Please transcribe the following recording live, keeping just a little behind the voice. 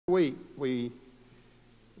week, we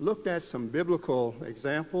looked at some biblical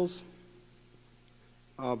examples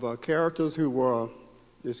of characters who were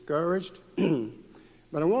discouraged.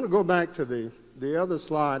 But I want to go back to the other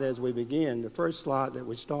slide as we begin, the first slide that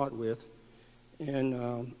we start with,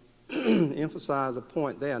 and emphasize a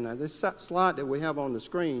point there. Now, this slide that we have on the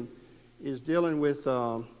screen is dealing with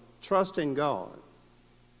trusting God.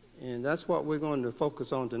 And that's what we're going to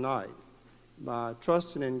focus on tonight. By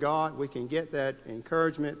trusting in God, we can get that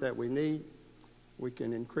encouragement that we need. We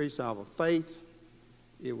can increase our faith.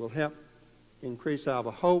 It will help increase our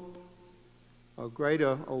hope, a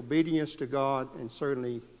greater obedience to God, and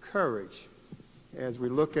certainly courage as we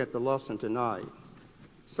look at the lesson tonight.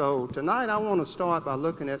 So tonight I want to start by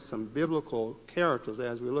looking at some biblical characters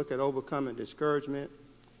as we look at overcoming discouragement.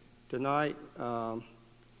 Tonight,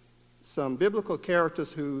 some biblical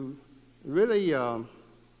characters who really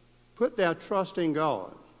put their trust in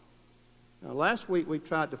God. Now, last week we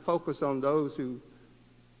tried to focus on those who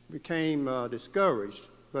became discouraged,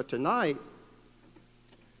 but tonight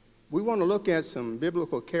we want to look at some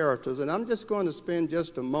biblical characters, and I'm just going to spend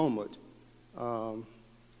just a moment on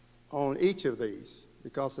each of these,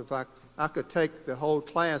 because if I could take the whole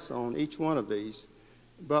class on each one of these.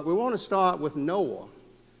 But we want to start with Noah.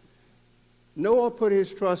 Noah put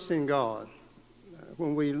his trust in God.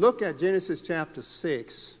 When we look at Genesis chapter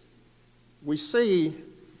 6, we see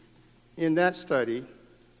in that study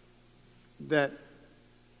that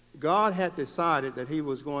God had decided that he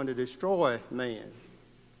was going to destroy man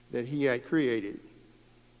that he had created.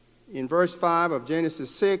 In verse 5 of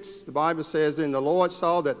Genesis 6, the Bible says, "And the Lord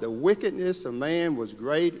saw that the wickedness of man was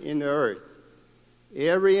great in the earth.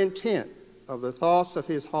 Every intent of the thoughts of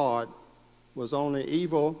his heart was only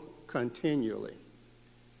evil continually."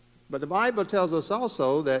 But the Bible tells us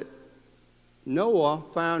also that Noah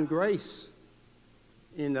found grace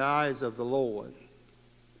in the eyes of the Lord.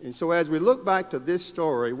 And so as we look back to this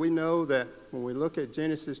story, we know that when we look at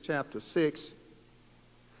Genesis chapter 6,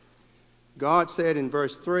 God said in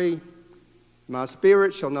verse 3, "My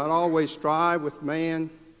spirit shall not always strive with man,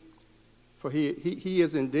 for he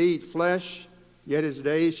is indeed flesh, yet his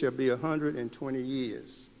days shall be 120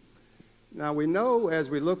 years. Now we know as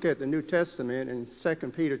we look at the New Testament in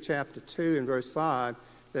 2 Peter chapter 2 and verse 5,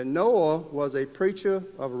 that Noah was a preacher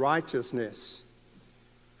of righteousness.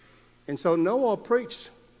 And so Noah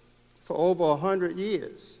preached for over 100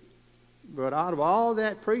 years. But out of all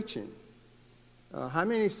that preaching, how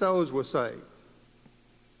many souls were saved?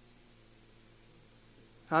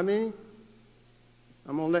 How many?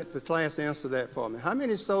 I'm going to let the class answer that for me. How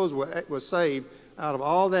many souls were saved out of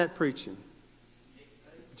all that preaching?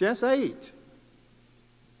 Just 8.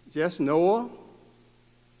 Just Noah,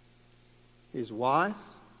 his wife,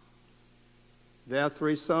 their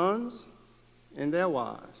 3 sons, and their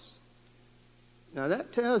wives. Now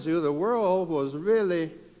that tells you the world was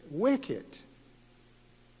really wicked.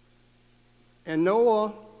 And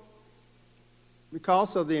Noah,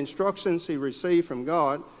 because of the instructions he received from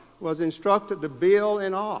God, was instructed to build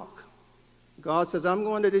an ark. God says, "I'm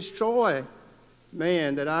going to destroy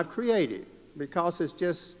man that I've created because it's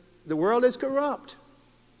just, the world is corrupt."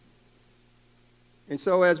 And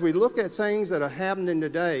so as we look at things that are happening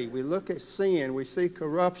today, we look at sin, we see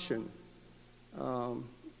corruption.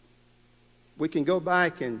 We can go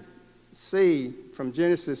back and see from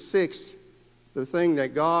Genesis 6 the thing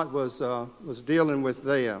that God was dealing with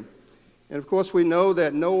there. And of course we know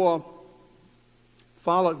that Noah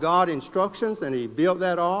followed God's instructions and he built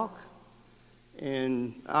that ark.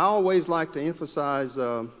 And I always like to emphasize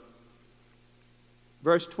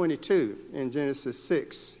verse 22 in Genesis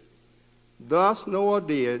 6. "Thus Noah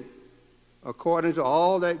did according to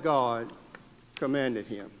all that God commanded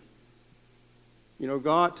him." You know,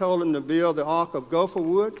 God told him to build the ark of gopher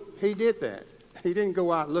wood. He did that. He didn't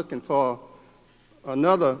go out looking for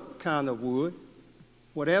another kind of wood.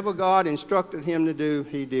 Whatever God instructed him to do,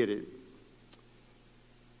 he did it.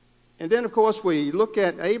 And then, of course, we look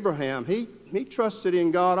at Abraham. He trusted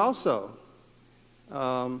in God also.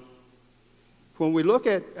 When we look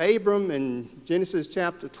at Abram in Genesis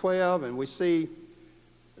chapter 12, and we see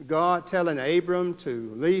God telling Abram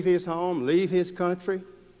to leave his home, leave his country,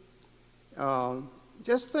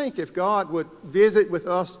 just think if God would visit with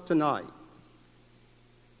us tonight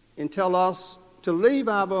and tell us to leave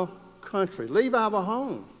our country, leave our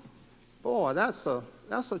home. Boy, that's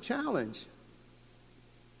a challenge.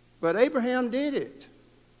 But Abraham did it.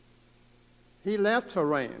 He left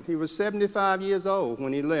Haran. He was 75 years old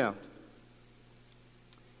when he left.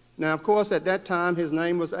 Now, of course, at that time, his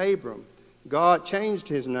name was Abram. God changed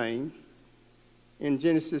his name in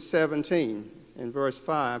Genesis 17 in verse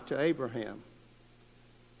 5 to Abraham.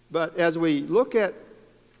 But as we look at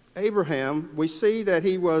Abraham, we see that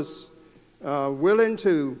he was willing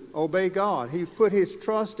to obey God. He put his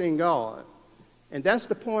trust in God. And that's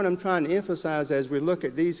the point I'm trying to emphasize as we look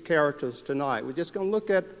at these characters tonight. We're just going to look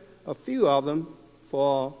at a few of them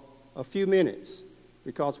for a few minutes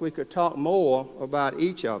because we could talk more about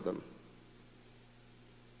each of them.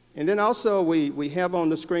 And then also we have on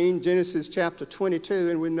the screen Genesis chapter 22,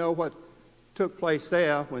 and we know what took place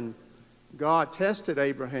there when God tested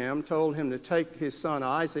Abraham, told him to take his son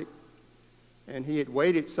Isaac, and he had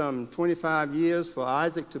waited some 25 years for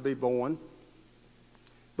Isaac to be born.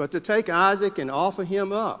 But to take Isaac and offer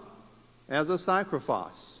him up as a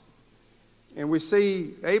sacrifice. And we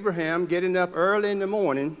see Abraham getting up early in the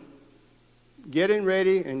morning, getting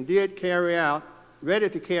ready and ready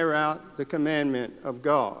to carry out the commandment of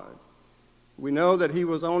God. We know that he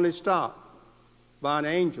was only stopped by an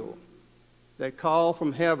angel that called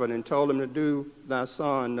from heaven and told him to do thy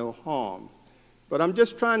son no harm. But I'm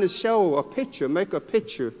just trying to show a picture, make a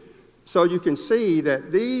picture, so you can see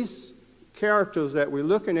that these characters that we're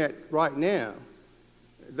looking at right now,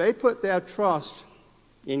 they put their trust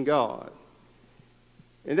in God.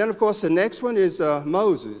 And then, of course, the next one is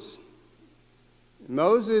Moses.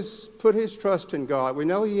 Moses put his trust in God. We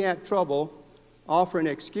know he had trouble offering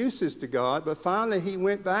excuses to God, but finally he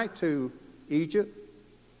went back to Egypt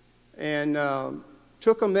and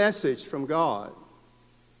took a message from God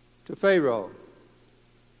to Pharaoh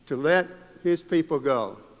to let his people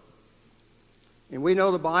go. And we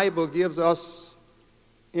know the Bible gives us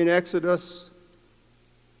in Exodus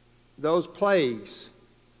those plagues,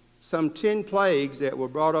 some 10 plagues that were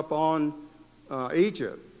brought up on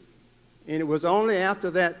Egypt. And it was only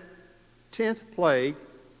after that 10th plague,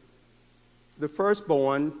 the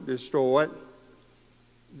firstborn destroyed,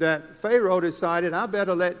 that Pharaoh decided, I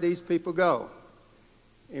better let these people go.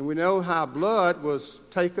 And we know how blood was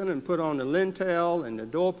taken and put on the lintel and the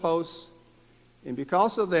doorposts. And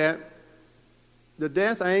because of that, the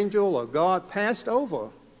death angel of God passed over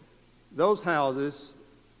those houses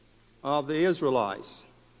of the Israelites.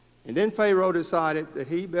 And then Pharaoh decided that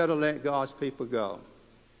he better let God's people go.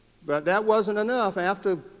 But that wasn't enough.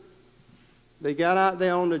 After they got out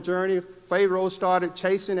there on the journey, Pharaoh started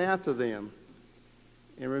chasing after them.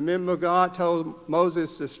 And remember, God told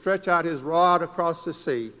Moses to stretch out his rod across the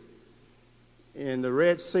sea. And the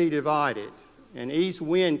Red Sea divided. And east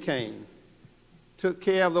wind came, took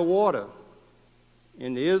care of the water.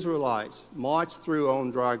 And the Israelites marched through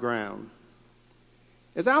on dry ground.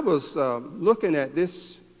 As I was looking at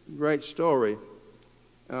this great story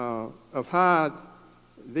of how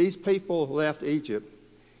these people left Egypt,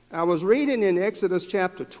 I was reading in Exodus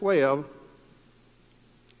chapter 12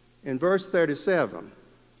 and verse 37.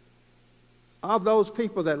 Of those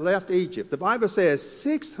people that left Egypt, the Bible says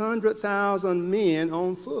 600,000 men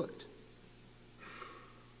on foot,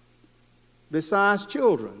 besides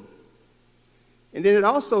children. And then it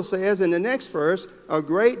also says in the next verse, a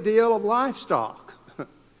great deal of livestock.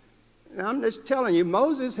 And I'm just telling you,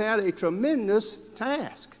 Moses had a tremendous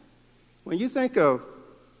task. When you think of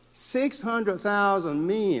 600,000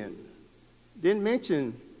 men, didn't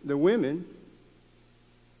mention the women,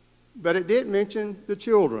 but it did mention the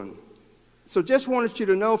children. So just wanted you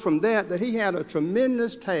to know from that he had a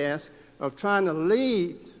tremendous task of trying to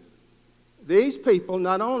lead these people,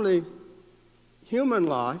 not only human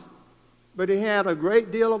life, but he had a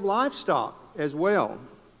great deal of livestock as well.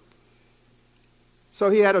 So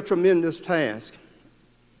he had a tremendous task.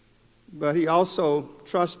 But he also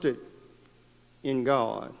trusted in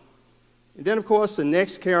God. And then, of course, the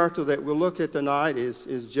next character that we'll look at tonight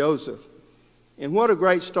is Joseph. And what a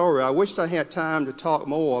great story. I wish I had time to talk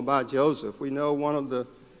more about Joseph. We know one of the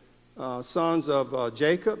sons of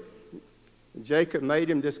Jacob. Jacob made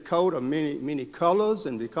him this coat of many colors,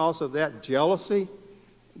 and because of that, jealousy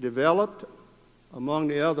developed among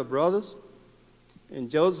the other brothers. And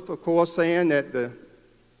Joseph, of course, saying that the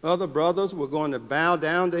other brothers were going to bow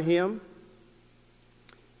down to him.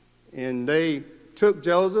 And they took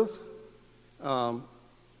Joseph,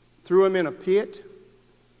 threw him in a pit,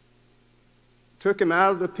 took him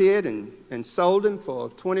out of the pit and sold him for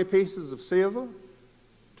 20 pieces of silver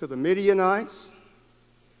to the Midianites.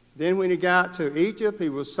 Then when he got to Egypt, he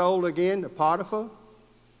was sold again to Potiphar.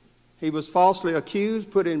 He was falsely accused,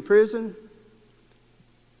 put in prison.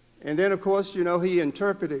 And then, of course, you know, he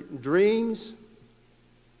interpreted dreams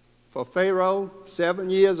for Pharaoh, 7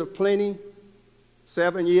 years of plenty,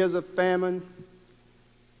 7 years of famine.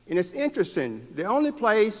 And it's interesting, the only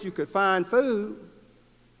place you could find food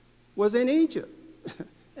was in Egypt.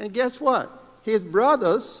 And guess what? His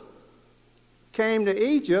brothers came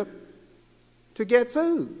to Egypt to get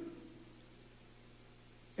food.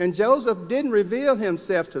 And Joseph didn't reveal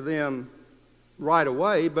himself to them right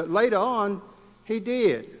away, but later on he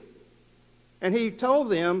did. And he told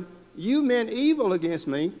them, you meant evil against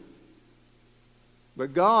me,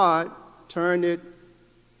 but God turned it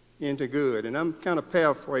into good. And I'm kind of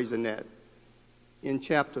paraphrasing that in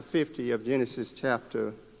chapter 50 of Genesis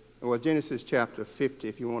chapter 50,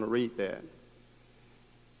 if you want to read that.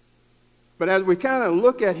 But as we kind of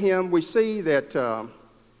look at him, we see that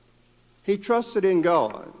he trusted in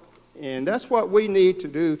God. And that's what we need to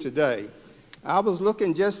do today. I was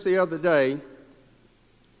looking just the other day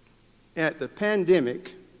at the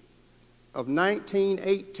pandemic of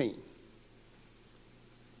 1918.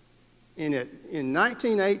 In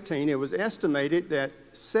 1918, it was estimated that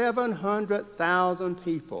 700,000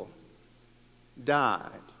 people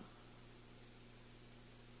died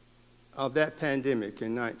of that pandemic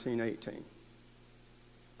in 1918.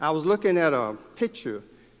 I was looking at a picture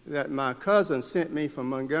that my cousin sent me from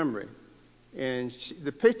Montgomery. And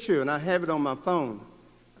the picture, and I have it on my phone,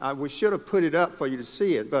 we should have put it up for you to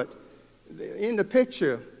see it, but in the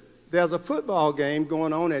picture, there's a football game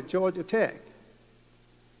going on at Georgia Tech.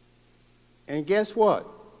 And guess what?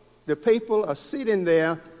 The people are sitting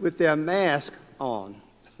there with their mask on.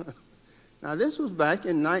 Now, this was back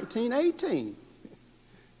in 1918.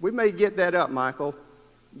 We may get that up, Michael,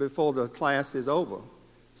 before the class is over,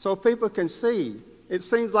 so people can see. It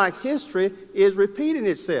seems like history is repeating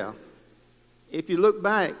itself. If you look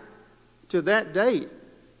back to that date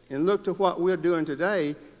and look to what we're doing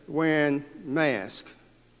today, wearing masks.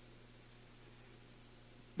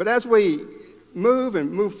 But as we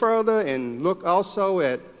move further and look also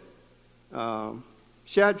at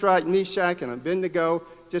Shadrach, Meshach, and Abednego,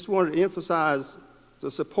 just wanted to emphasize the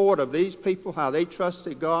support of these people, how they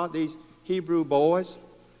trusted God, these Hebrew boys.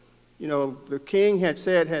 You know, the king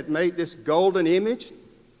had made this golden image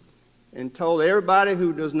and told everybody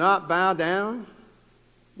who does not bow down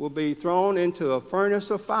will be thrown into a furnace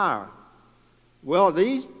of fire. Well,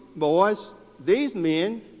 these boys, these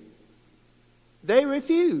men, they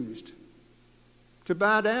refused to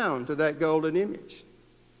bow down to that golden image.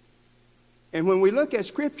 And when we look at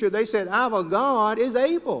Scripture, they said, our God is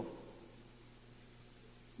able.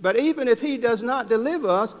 But even if he does not deliver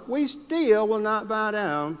us, we still will not bow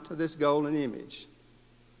down to this golden image.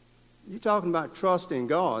 You're talking about trust in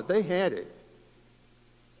God. They had it.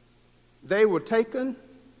 They were taken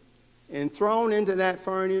and thrown into that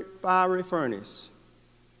fiery furnace.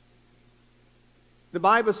 The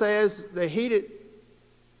Bible says they heated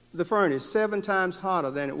the furnace 7 times hotter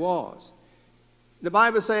than it was. The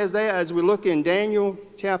Bible says there, as we look in Daniel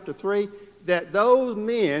chapter 3, that those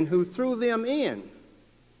men who threw them in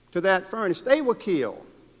to that furnace, they were killed.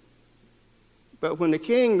 But when the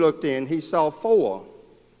king looked in, he saw 4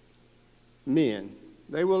 men.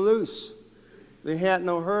 They were loose. They had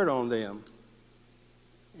no hurt on them.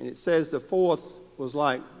 And it says the 4th was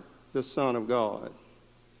like the Son of God.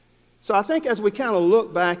 So I think as we kind of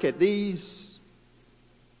look back at these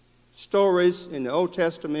stories in the Old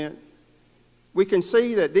Testament, we can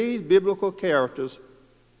see that these biblical characters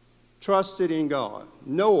trusted in God.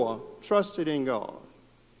 Noah trusted in God.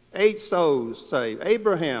 8 souls saved.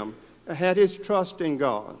 Abraham had his trust in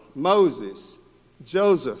God. Moses,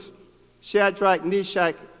 Joseph, Shadrach,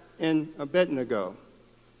 Meshach, and Abednego.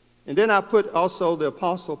 And then I put also the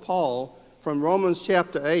Apostle Paul from Romans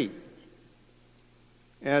chapter 8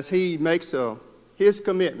 as he makes his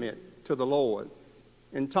commitment to the Lord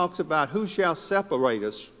and talks about who shall separate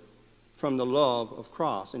us from the love of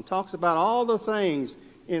Christ, and talks about all the things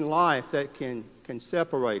in life that can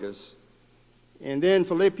separate us. And then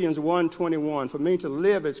Philippians 1:21, for me to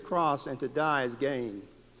live is Christ and to die is gain.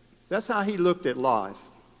 That's how he looked at life.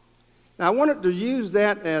 Now, I wanted to use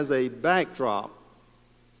that as a backdrop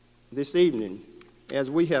this evening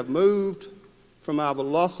as we have moved from our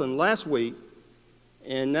lesson last week,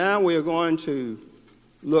 and now we are going to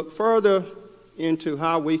look further into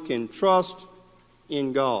how we can trust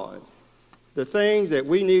in God, the things that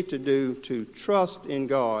we need to do to trust in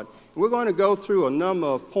God. We're going to go through a number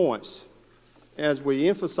of points as we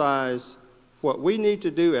emphasize what we need to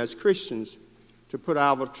do as Christians to put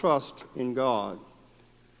our trust in God.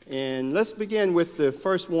 And let's begin with the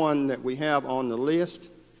first one that we have on the list.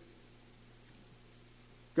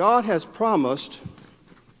 God has promised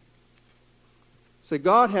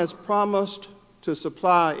to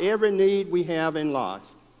supply every need we have in life.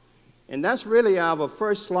 And that's really our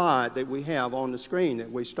first slide that we have on the screen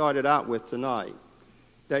that we started out with tonight,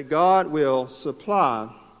 that God will supply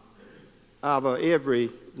our every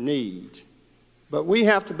need. But we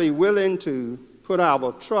have to be willing to put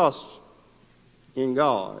our trust in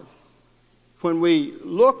God. When we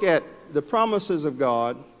look at the promises of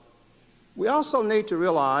God, We also need to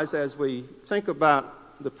realize as we think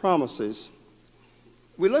about the promises,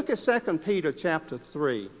 we look at 2 Peter chapter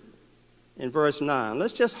 3 in verse 9.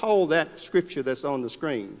 Let's just hold that scripture that's on the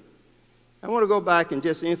screen. I want to go back and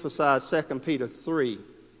just emphasize 2 Peter 3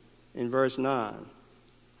 in verse 9,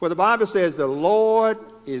 where the Bible says, the Lord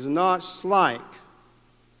is not slack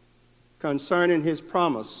concerning his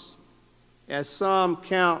promise, as some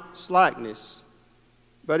count slackness,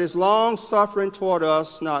 but is long-suffering toward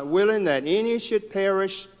us, not willing that any should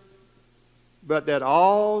perish, but that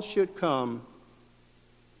all should come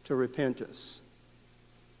to repentance.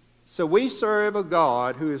 So we serve a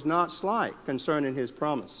God who is not slack concerning his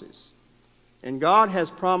promises. And God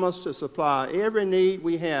has promised to supply every need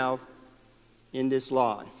we have in this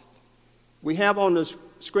life. We have on the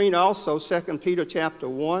screen also 2 Peter chapter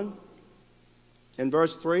 1 and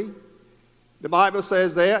verse 3. The Bible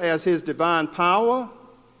says there, as his divine power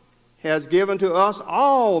has given to us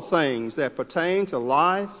all things that pertain to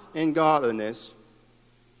life and godliness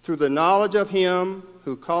through the knowledge of him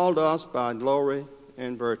who called us by glory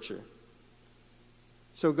and virtue.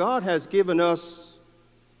 So God has given us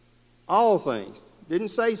all things. Didn't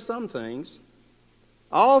say some things.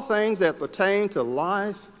 All things that pertain to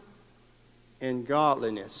life and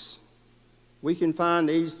godliness. We can find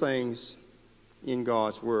these things in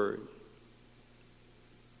God's Word.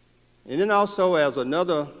 And then also, as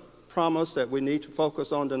another promise that we need to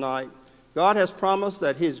focus on tonight, God has promised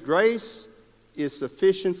that his grace is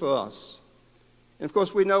sufficient for us. And of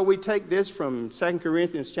course, we know we take this from 2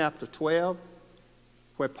 Corinthians chapter 12,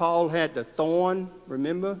 where Paul had the thorn,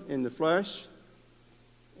 remember, in the flesh.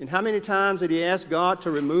 And how many times did he ask God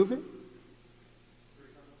to remove it?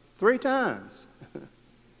 3 times.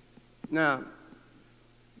 Now,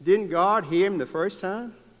 didn't God hear him the first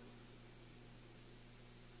time?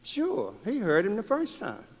 Sure, he heard him the first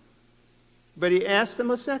time. But he asked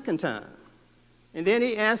him a second time. And then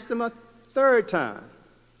he asked him a third time.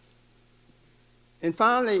 And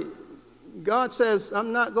finally, God says,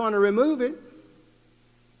 I'm not going to remove it.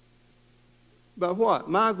 But what?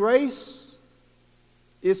 My grace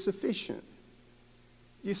is sufficient.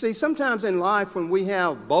 You see, sometimes in life when we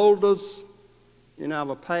have boulders in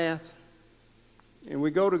our path, and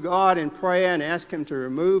we go to God in prayer and ask him to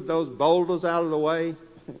remove those boulders out of the way,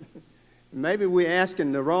 maybe we're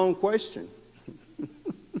asking the wrong question.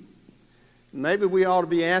 Maybe we ought to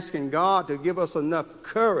be asking God to give us enough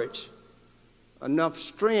courage, enough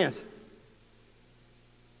strength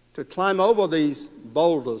to climb over these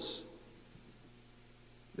boulders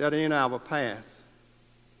that are in our path,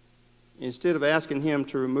 instead of asking him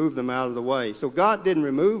to remove them out of the way. So God didn't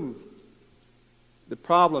remove the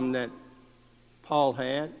problem that Paul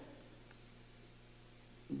had,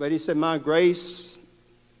 but he said, my grace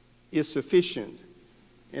is sufficient.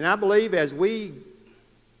 And I believe as we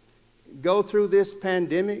go through this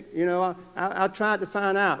pandemic, you know, I tried to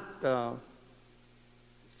find out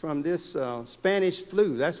from this Spanish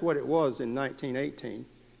flu. That's what it was in 1918,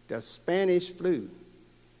 the Spanish flu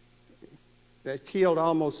that killed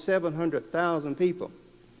almost 700,000 people.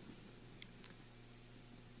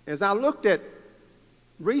 As I looked at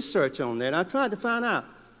research on that, I tried to find out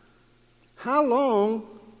how long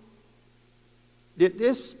did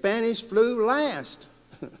this Spanish flu last?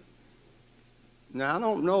 Now, I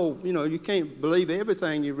don't know, you know, you can't believe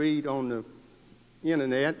everything you read on the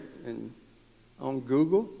internet and on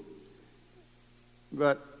Google.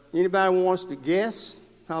 But anybody wants to guess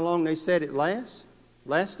how long they said it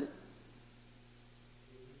lasted?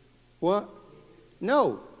 What?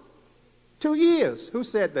 No. 2 years. Who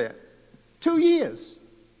said that? 2 years.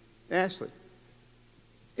 Ashley.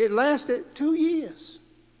 It lasted 2 years.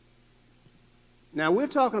 Now, we're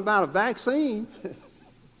talking about a vaccine.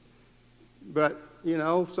 But, you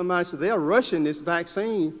know, somebody said they're rushing this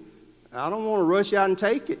vaccine. I don't want to rush out and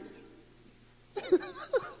take it.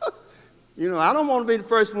 You know, I don't want to be the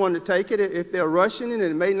first one to take it. If they're rushing it, and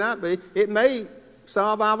it may not be, it may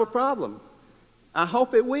solve our problem. I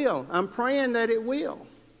hope it will. I'm praying that it will.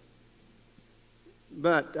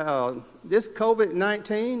 But this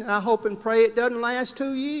COVID-19, I hope and pray it doesn't last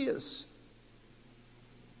 2 years.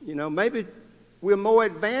 You know, maybe we're more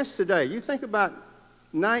advanced today. You think about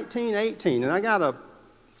 1918, and I got a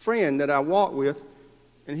friend that I walk with,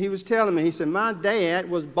 and he was telling me, he said, my dad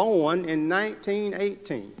was born in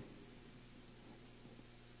 1918.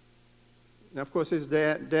 Now, of course, his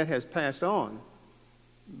dad has passed on,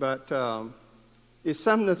 but it's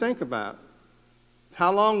something to think about.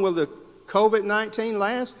 How long will the COVID-19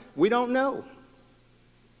 last? We don't know.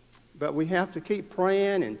 But we have to keep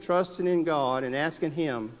praying and trusting in God and asking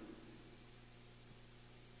him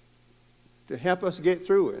to help us get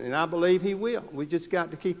through it, and I believe he will. We just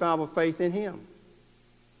got to keep our faith in him.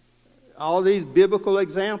 All these biblical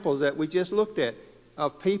examples that we just looked at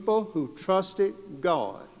of people who trusted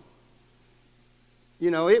God.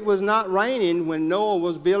 You know, it was not raining when Noah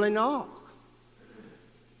was building the ark.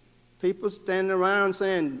 People standing around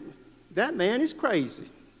saying, that man is crazy.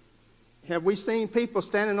 Have we seen people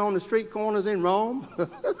standing on the street corners in Rome?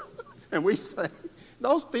 And we say,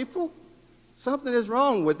 those people, something is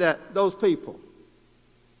wrong with those people.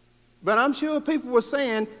 But I'm sure people were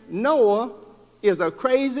saying, Noah is a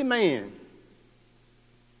crazy man.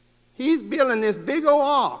 He's building this big old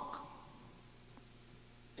ark,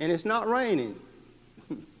 and it's not raining.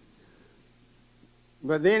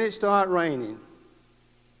 But then it started raining.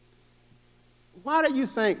 Why do you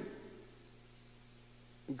think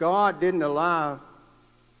God didn't allow,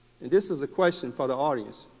 and this is a question for the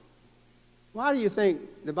audience, why do you think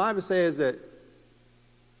the Bible says that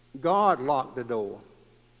God locked the door?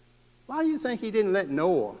 Why do you think he didn't let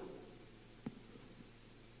Noah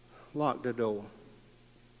lock the door?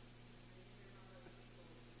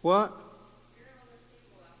 What?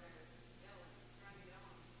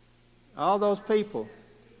 All those people.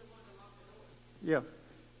 Yeah.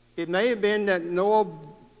 It may have been that Noah,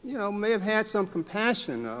 may have had some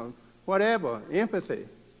compassion or whatever, empathy.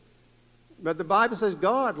 But the Bible says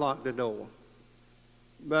God locked the door.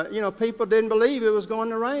 But, people didn't believe it was going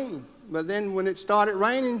to rain. But then when it started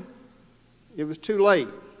raining, it was too late.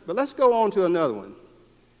 But let's go on to another one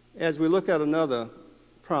as we look at another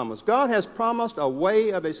promise. God has promised a way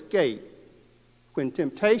of escape when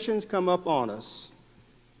temptations come up on us.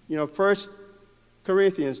 1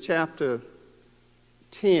 Corinthians chapter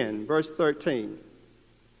 10, verse 13.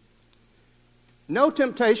 No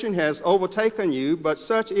temptation has overtaken you, but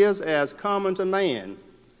such is as common to man.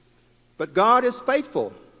 But God is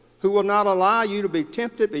faithful, who will not allow you to be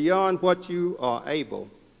tempted beyond what you are able.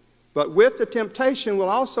 But with the temptation will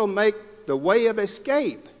also make the way of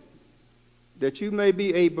escape, that you may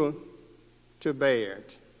be able to bear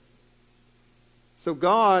it. So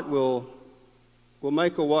God will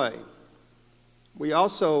make a way. We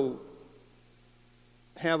also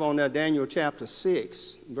have on there Daniel chapter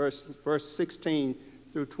 6, verse 16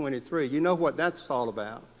 through 23. You know what that's all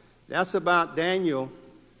about. That's about Daniel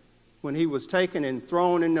when he was taken and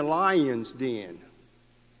thrown in the lion's den.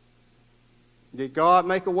 Did God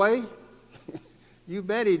make a way? You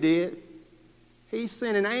bet he did. He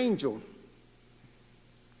sent an angel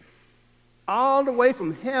all the way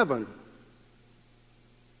from heaven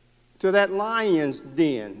to that lion's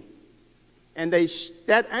den. And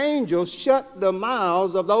that angel shut the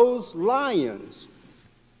mouths of those lions,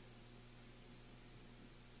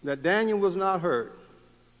 that Daniel was not hurt.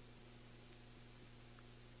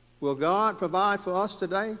 Will God provide for us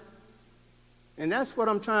today? And that's what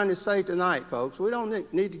I'm trying to say tonight, folks. We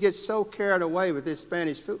don't need to get so carried away with this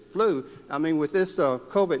Spanish flu, with this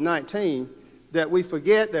COVID-19, that we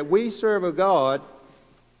forget that we serve a God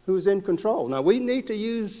who's in control. Now, we need to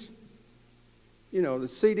use the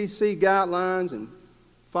CDC guidelines and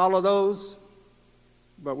follow those.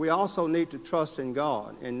 But we also need to trust in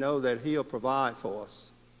God and know that he'll provide for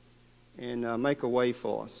us and make a way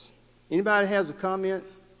for us. Anybody has a comment?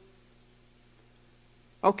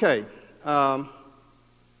 Okay.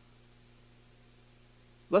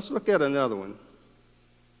 Let's look at another one.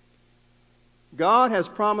 God has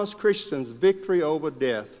promised Christians victory over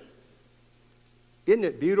death. Isn't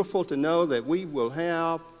it beautiful to know that we will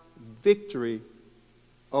have victory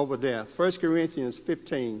over death? 1 Corinthians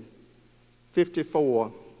 15,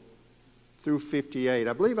 54 through 58.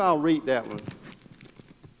 I believe I'll read that one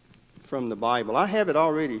from the Bible. I have it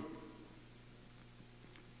already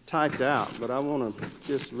typed out, but I want to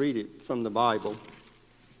just read it from the Bible.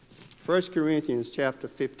 1 Corinthians chapter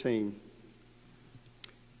 15,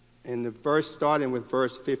 and starting with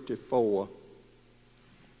verse 54.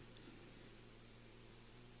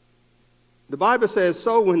 The Bible says,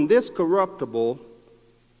 "So when this corruptible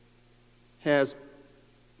has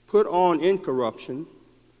put on incorruption,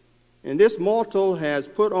 and this mortal has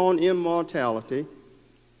put on immortality,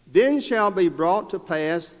 then shall be brought to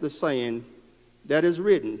pass the saying that is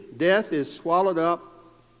written, death is swallowed up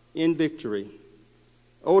in victory.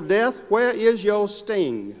 O death, where is your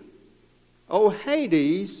sting? O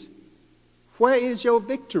Hades, where is your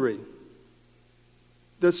victory?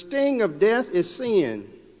 The sting of death is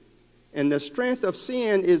sin, and the strength of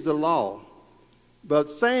sin is the law.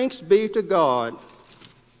 But thanks be to God,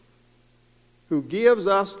 who gives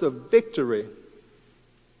us the victory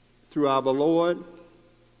through our Lord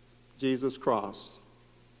Jesus Christ.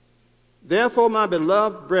 Therefore, my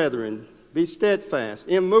beloved brethren, be steadfast,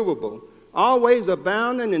 immovable, always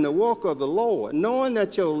abounding in the work of the Lord, knowing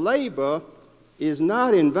that your labor is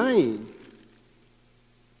not in vain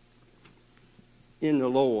in the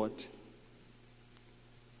Lord.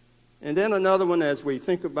 And then another one, as we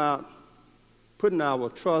think about putting our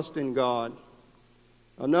trust in God,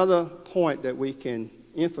 another point that we can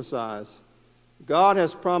emphasize, God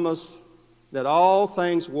has promised that all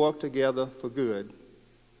things work together for good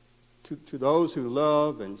to those who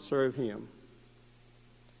love and serve him.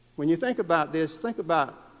 When you think about this, think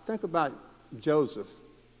about Joseph.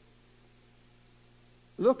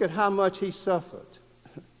 Look at how much he suffered.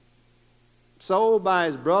 Sold by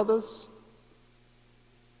his brothers,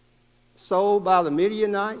 sold by the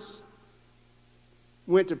Midianites,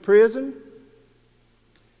 went to prison.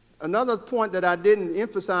 Another point that I didn't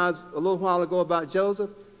emphasize a little while ago about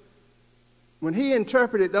Joseph, when he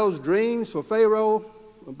interpreted those dreams for Pharaoh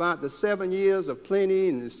about the 7 years of plenty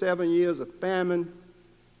and the 7 years of famine,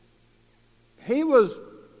 he was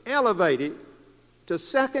elevated to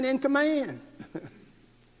second in command.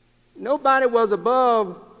 Nobody was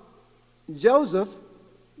above Joseph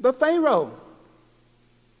but Pharaoh.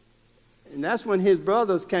 And that's when his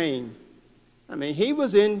brothers came. I mean, he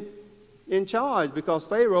was in charge because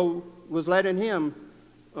Pharaoh was letting him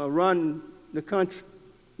run the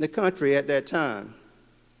country at that time.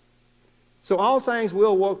 So all things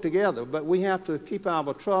will work together, but we have to keep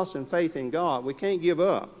our trust and faith in God. We can't give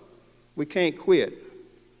up. We can't quit.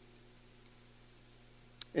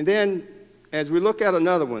 And then, as we look at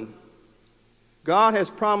another one, God has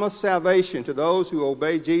promised salvation to those who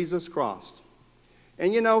obey Jesus Christ.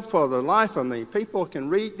 And you know, for the life of me, people can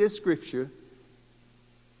read this scripture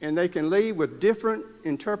and they can leave with different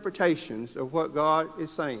interpretations of what God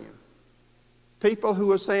is saying. People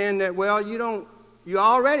who are saying that, well, you're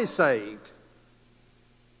already saved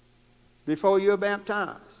before you're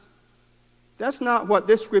baptized. That's not what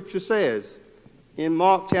this scripture says in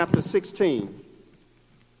Mark chapter 16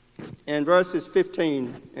 and verses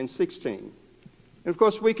 15 and 16. And of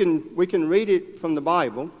course, we can read it from the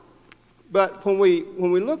Bible, but when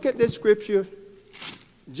we look at this scripture,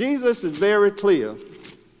 Jesus is very clear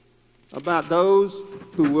about those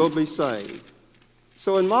who will be saved.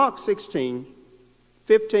 So in Mark 16,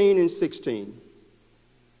 15 and 16,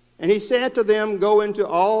 and he said to them, "Go into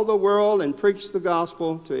all the world and preach the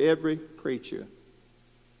gospel to every creature.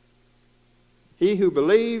 He who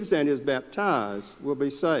believes and is baptized will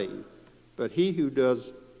be saved, but he who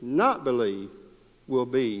does not believe will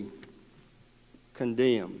be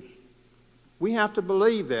condemned." We have to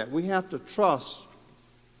believe that. We have to trust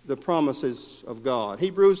the promises of God.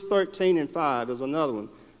 Hebrews 13 and 5 is another one.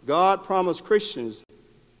 God promised Christians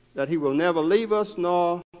that he will never leave us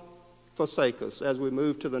nor forsake us, as we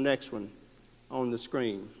move to the next one on the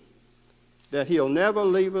screen. That he'll never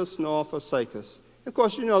leave us nor forsake us. Of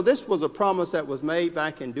course, you know, this was a promise that was made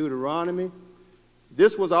back in Deuteronomy.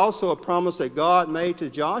 This was also a promise that God made to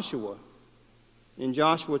Joshua in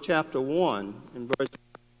Joshua chapter 1 and verse 5.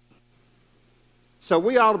 So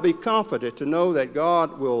we ought to be confident to know that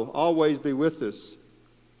God will always be with us,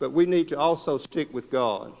 but we need to also stick with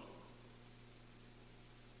God.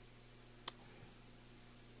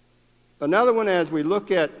 Another one, as we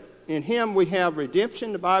look at, in him we have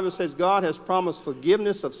redemption. The Bible says God has promised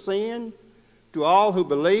forgiveness of sin to all who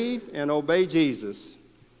believe and obey Jesus.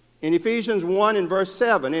 In Ephesians 1 and verse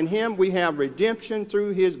 7, in him we have redemption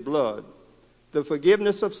through his blood, the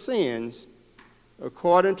forgiveness of sins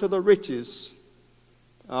according to the riches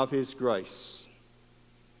of his grace.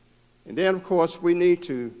 And then, of course, we need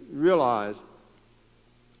to realize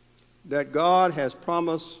that God has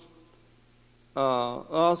promised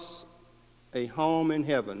us a home in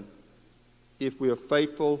heaven if we are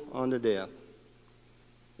faithful unto death.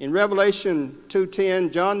 In Revelation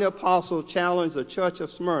 2:10, John the Apostle challenged the church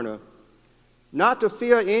of Smyrna not to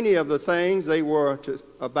fear any of the things they were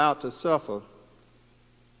about to suffer.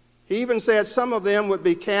 He even said some of them would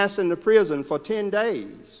be cast into prison for 10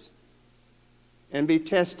 days and be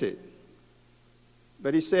tested.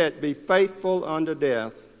 But he said, "Be faithful unto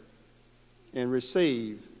death and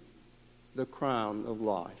receive the crown of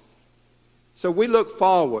life." So we look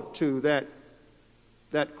forward to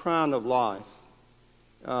that crown of life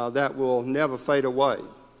that will never fade away.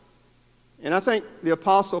 And I think the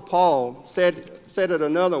Apostle Paul said it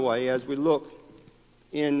another way as we look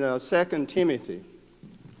in 2 Timothy.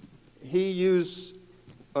 He used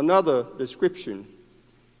another description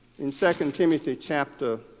in 2 Timothy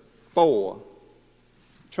chapter 4,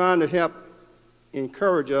 trying to help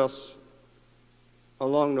encourage us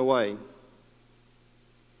along the way.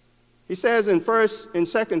 He says in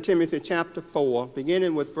 2 Timothy chapter 4,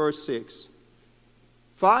 beginning with verse 6,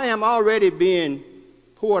 "For I am already being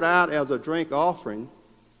poured out as a drink offering,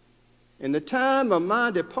 and the time of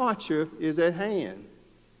my departure is at hand.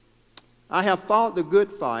 I have fought the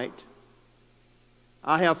good fight.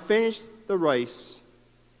 I have finished the race.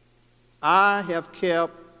 I have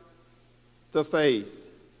kept the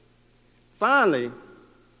faith. Finally,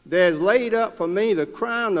 there is laid up for me the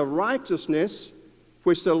crown of righteousness,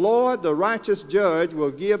 which the Lord, the righteous judge,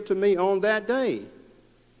 will give to me on that day.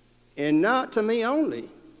 And not to me only,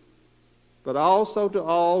 but also to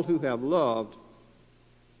all who have loved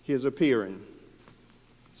his appearing.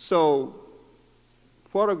 So,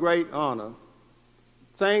 what a great honor.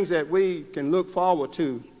 Things that we can look forward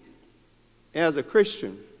to as a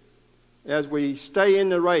Christian, as we stay in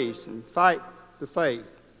the race and fight the faith.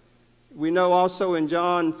 We know also in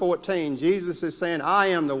John 14, Jesus is saying, I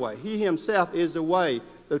am the way. He himself is the way,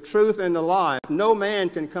 the truth, and the life. No man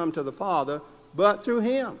can come to the Father but through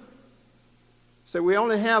him. So we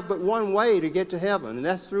only have but one way to get to heaven, and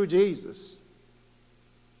that's through Jesus.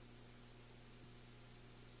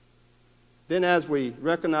 Then as we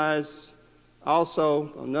recognize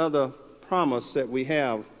also another promise that we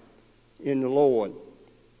have in the Lord.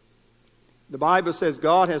 The Bible says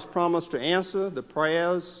God has promised to answer the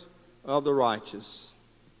prayers of the righteous.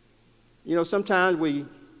 You know, sometimes we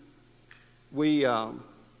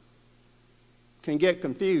can get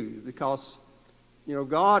confused because, you know,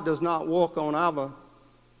 God does not walk on our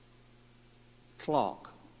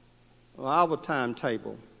clock or our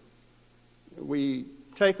timetable. We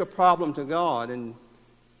take a problem to God, and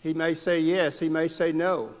he may say yes, he may say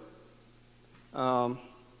no,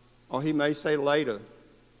 or he may say later.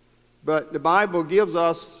 But the Bible gives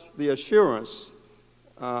us the assurance,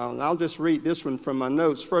 and I'll just read this one from my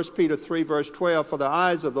notes, 1 Peter 3, verse 12, for the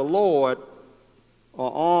eyes of the Lord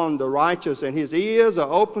are on the righteous, and his ears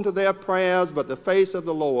are open to their prayers, but the face of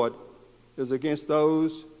the Lord is against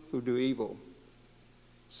those who do evil.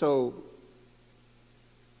 So,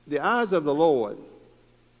 the eyes of the Lord,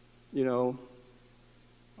 you know,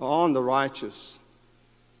 are on the righteous.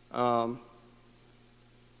 I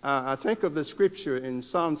think of the scripture in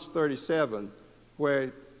Psalms 37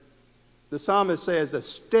 where the psalmist says the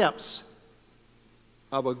steps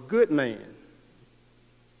of a good man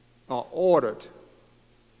are ordered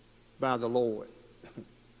by the Lord.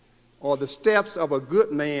 Or the steps of a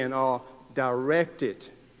good man are directed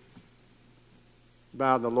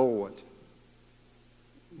by the Lord.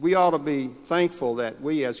 We ought to be thankful that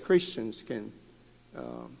we as Christians can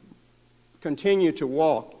continue to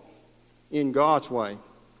walk in God's way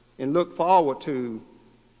and look forward to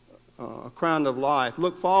a crown of life.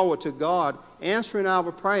 Look forward to God answering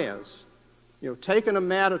our prayers, you know, taking a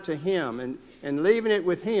matter to him and leaving it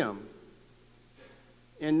with him.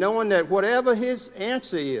 And knowing that whatever his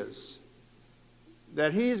answer is,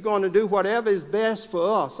 that he's going to do whatever is best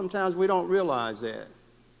for us. Sometimes we don't realize that.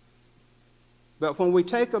 But when we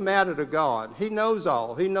take a matter to God, he knows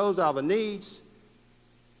all. He knows our needs.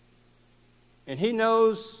 And he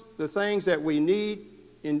knows the things that we need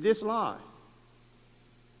in this life.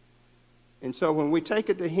 And so when we take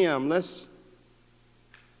it to him, let's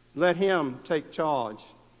let him take charge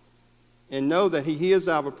and know that he hears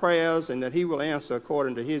our prayers and that he will answer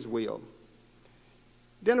according to his will.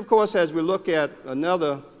 Then, of course, as we look at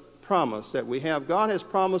another promise that we have, God has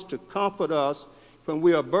promised to comfort us when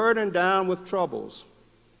we are burdened down with troubles.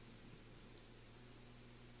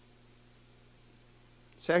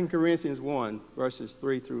 2 Corinthians 1, verses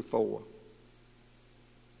 3 through 4.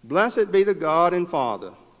 Blessed be the God and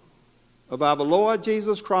Father of our Lord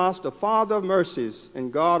Jesus Christ, the Father of mercies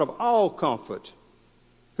and God of all comfort,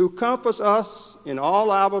 who comforts us in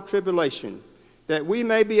all our tribulation, that we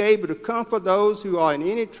may be able to comfort those who are in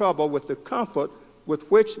any trouble with the comfort with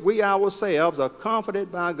which we ourselves are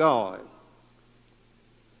comforted by God.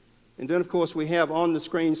 And then, of course, we have on the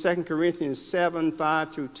screen 2 Corinthians 7,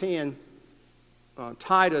 5 through 10.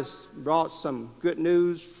 Titus brought some good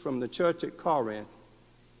news from the church at Corinth,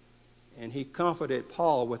 and he comforted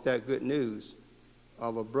Paul with that good news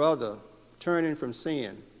of a brother turning from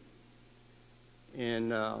sin.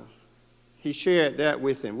 And he shared that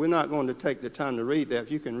with him. We're not going to take the time to read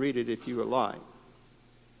that. You can read it if you would like.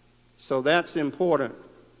 So that's important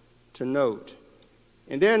to note.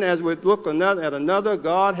 And then as we look at another,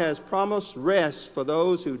 God has promised rest for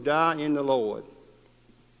those who die in the Lord.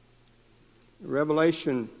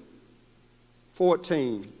 Revelation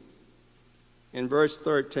 14 in verse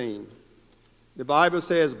 13. The Bible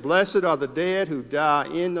says, blessed are the dead who die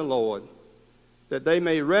in the Lord, that they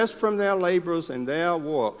may rest from their labors and their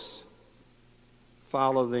works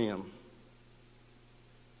follow them.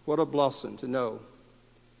 What a blessing to know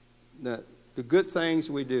that the good things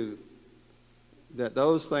we do, that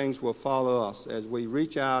those things will follow us as we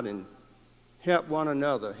reach out and help one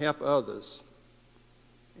another, help others.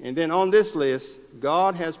 And then on this list,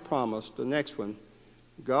 God has promised, the next one,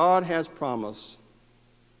 God has promised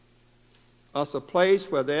us a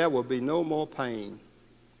place where there will be no more pain,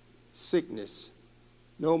 sickness,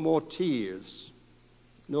 no more tears,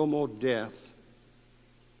 no more death,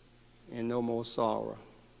 and no more sorrow.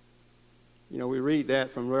 You know, we read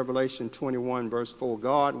that from Revelation 21, verse 4.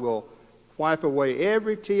 God will wipe away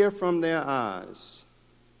every tear from their eyes.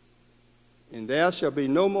 And there shall be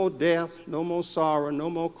no more death, no more sorrow, no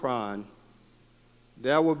more crying.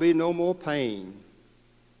 There will be no more pain,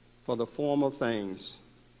 for the former things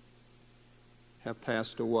have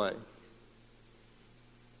passed away.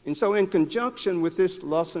 And so in conjunction with this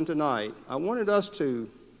lesson tonight, I wanted us to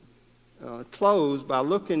close by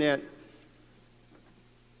looking at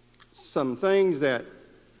some things that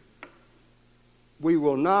we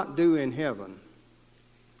will not do in heaven.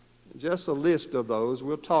 Just a list of those.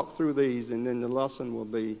 We'll talk through these and then the lesson will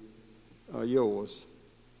be yours.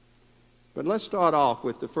 But let's start off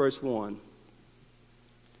with the first one.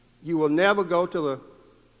 You will never go to the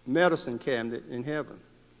medicine cabinet in heaven.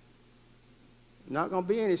 Not going to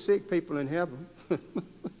be any sick people in heaven.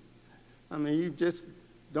 I mean, you just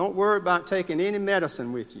don't worry about taking any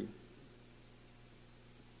medicine with you.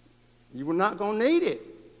 You were not going to need it.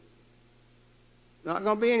 Not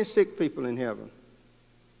going to be any sick people in heaven.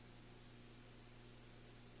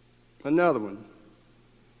 Another one.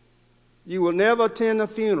 You will never attend a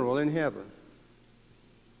funeral in heaven.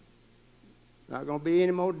 Not going to be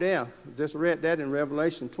any more death. Just read that in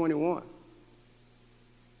Revelation 21.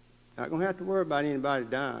 Not going to have to worry about anybody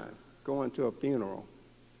dying, going to a funeral.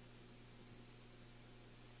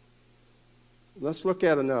 Let's look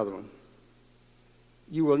at another one.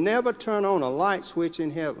 You will never turn on a light switch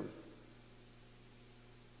in heaven.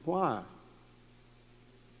 Why?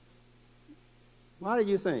 Why do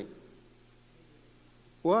you think?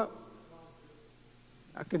 What?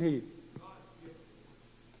 I can hear you.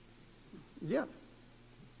 Yeah.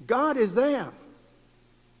 God is there.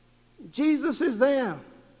 Jesus is there.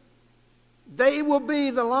 They will be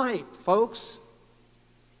the light, folks.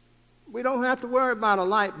 We don't have to worry about a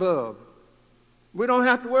light bulb. We don't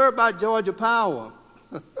have to worry about Georgia Power.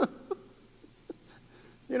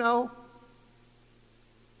 You know,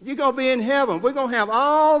 you're going to be in heaven. We're going to have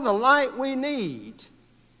all the light we need.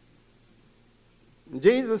 And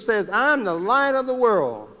Jesus says, I'm the light of the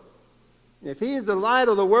world. If he's the light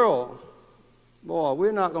of the world, boy,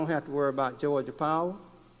 we're not going to have to worry about Georgia Power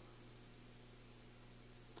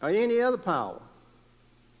or any other power.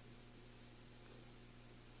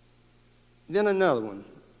 Then another one.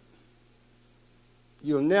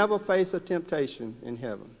 You'll never face a temptation in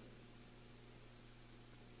heaven.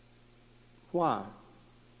 Why?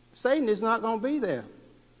 Satan is not going to be there.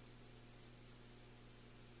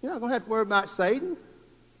 You're not going to have to worry about Satan.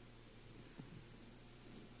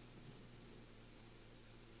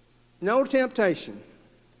 No temptation.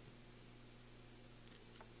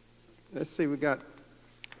 Let's see, we got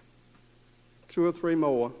 2 or 3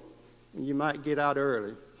 more, and you might get out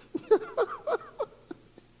early.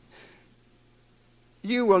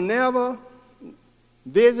 You will never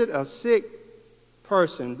visit a sick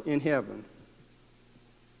person in heaven.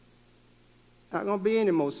 Not going to be any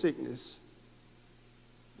more sickness.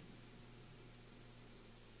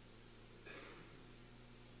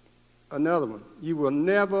 Another one. You will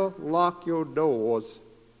never lock your doors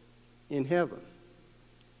in heaven.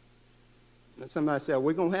 And somebody said, are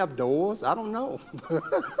we going to have doors? I don't know.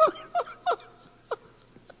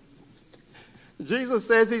 Jesus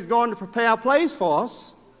says he's going to prepare a place for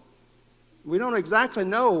us. We don't exactly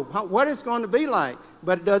know what it's going to be like,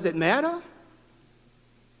 but does it matter?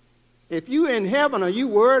 If you're in heaven, are you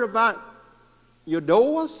worried about your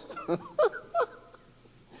doors?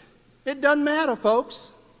 It doesn't matter,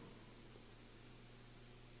 folks.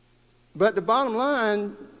 But the bottom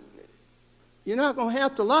line, you're not going to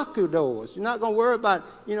have to lock your doors. You're not going to worry about,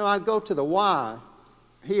 I go to the Y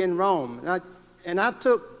here in Rome. And I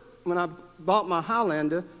took, when I bought my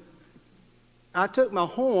Highlander, I took my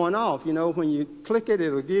horn off. When you click it,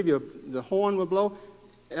 it'll give you, the horn will blow.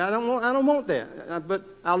 I don't want that. But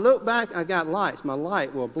I look back, I got lights. My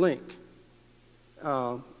light will blink.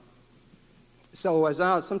 So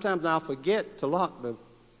sometimes I'll forget to lock the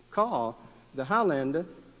car, the Highlander.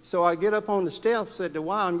 So I get up on the steps at the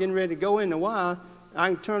Y. I'm getting ready to go in the Y. I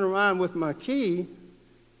can turn around with my key,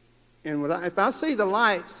 and if I see the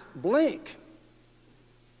lights blink,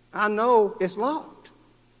 I know it's locked.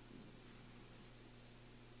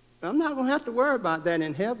 I'm not going to have to worry about that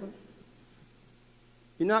in heaven.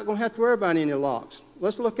 You're not going to have to worry about any locks.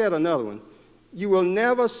 Let's look at another one. you will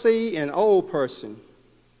never see an old person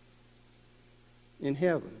in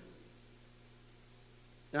heaven.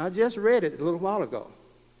 Now, I just read it a little while ago.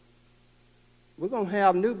 We're going to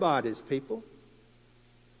have new bodies, people.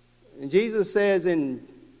 And Jesus says in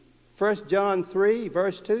 1 John 3,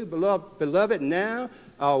 verse 2, Beloved, now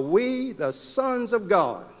are we the sons of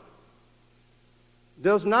God.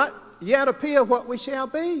 Does not yet appear what we shall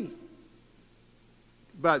be.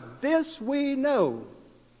 But this we know,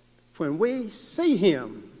 when we see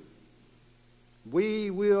him, we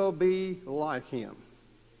will be like him.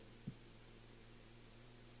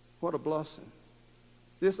 What a blessing.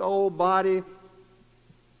 This old body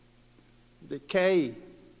decay,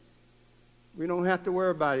 we don't have to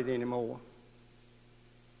worry about it anymore.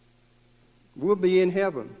 We'll be in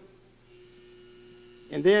heaven.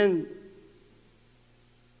 And then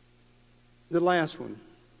the last one.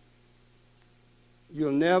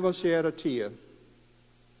 You'll never shed a tear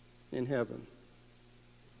in heaven.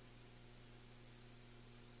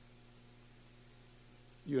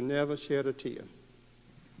 You'll never shed a tear.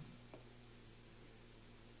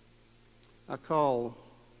 I called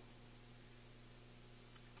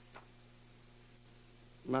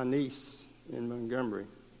my niece in Montgomery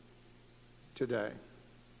today,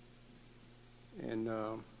 and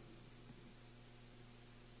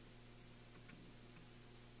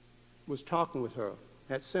was talking with her,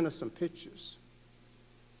 had sent her some pictures,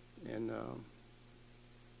 and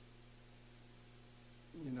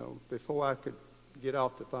before I could get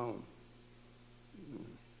off the phone,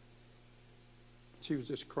 she was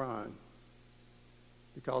just crying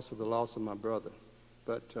because of the loss of my brother.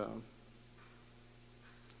 But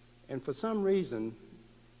and for some reason,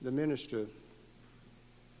 the minister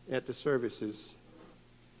at the services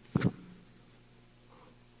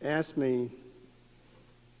asked me,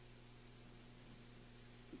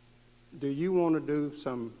 do you want to do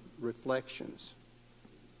some reflections?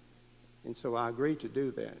 And so I agreed to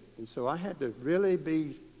do that. And so I had to really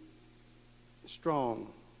be strong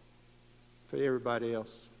for everybody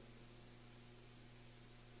else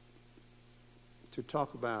to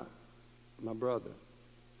talk about my brother,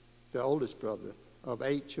 the oldest brother of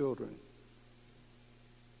 8 children.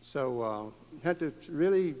 So had to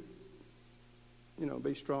really,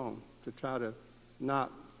 be strong to try to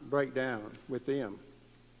not break down with them.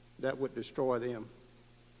 That would destroy them.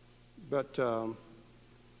 But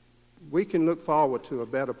we can look forward to a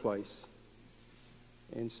better place.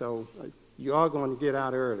 And so you are going to get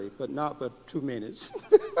out early, but not but 2 minutes.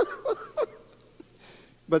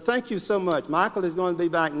 But thank you so much. Michael is going to be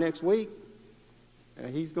back next week.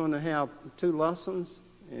 He's going to have 2 lessons.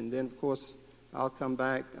 And then, of course, I'll come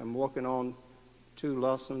back. I'm working on 2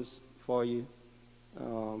 lessons for you,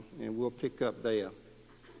 and we'll pick up there.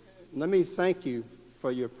 Let me thank you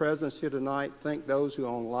for your presence here tonight. Thank those who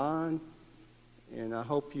are online, and I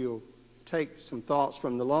hope you'll take some thoughts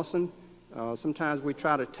from the lesson. Sometimes we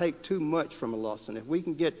try to take too much from a lesson. If we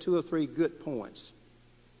can get 2 or 3 good points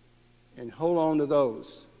and hold on to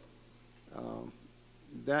those,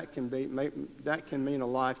 that can mean a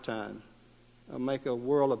lifetime, make a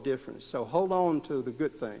world of difference. So hold on to the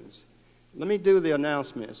good things. Let me do the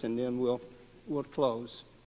announcements, and then we'll close.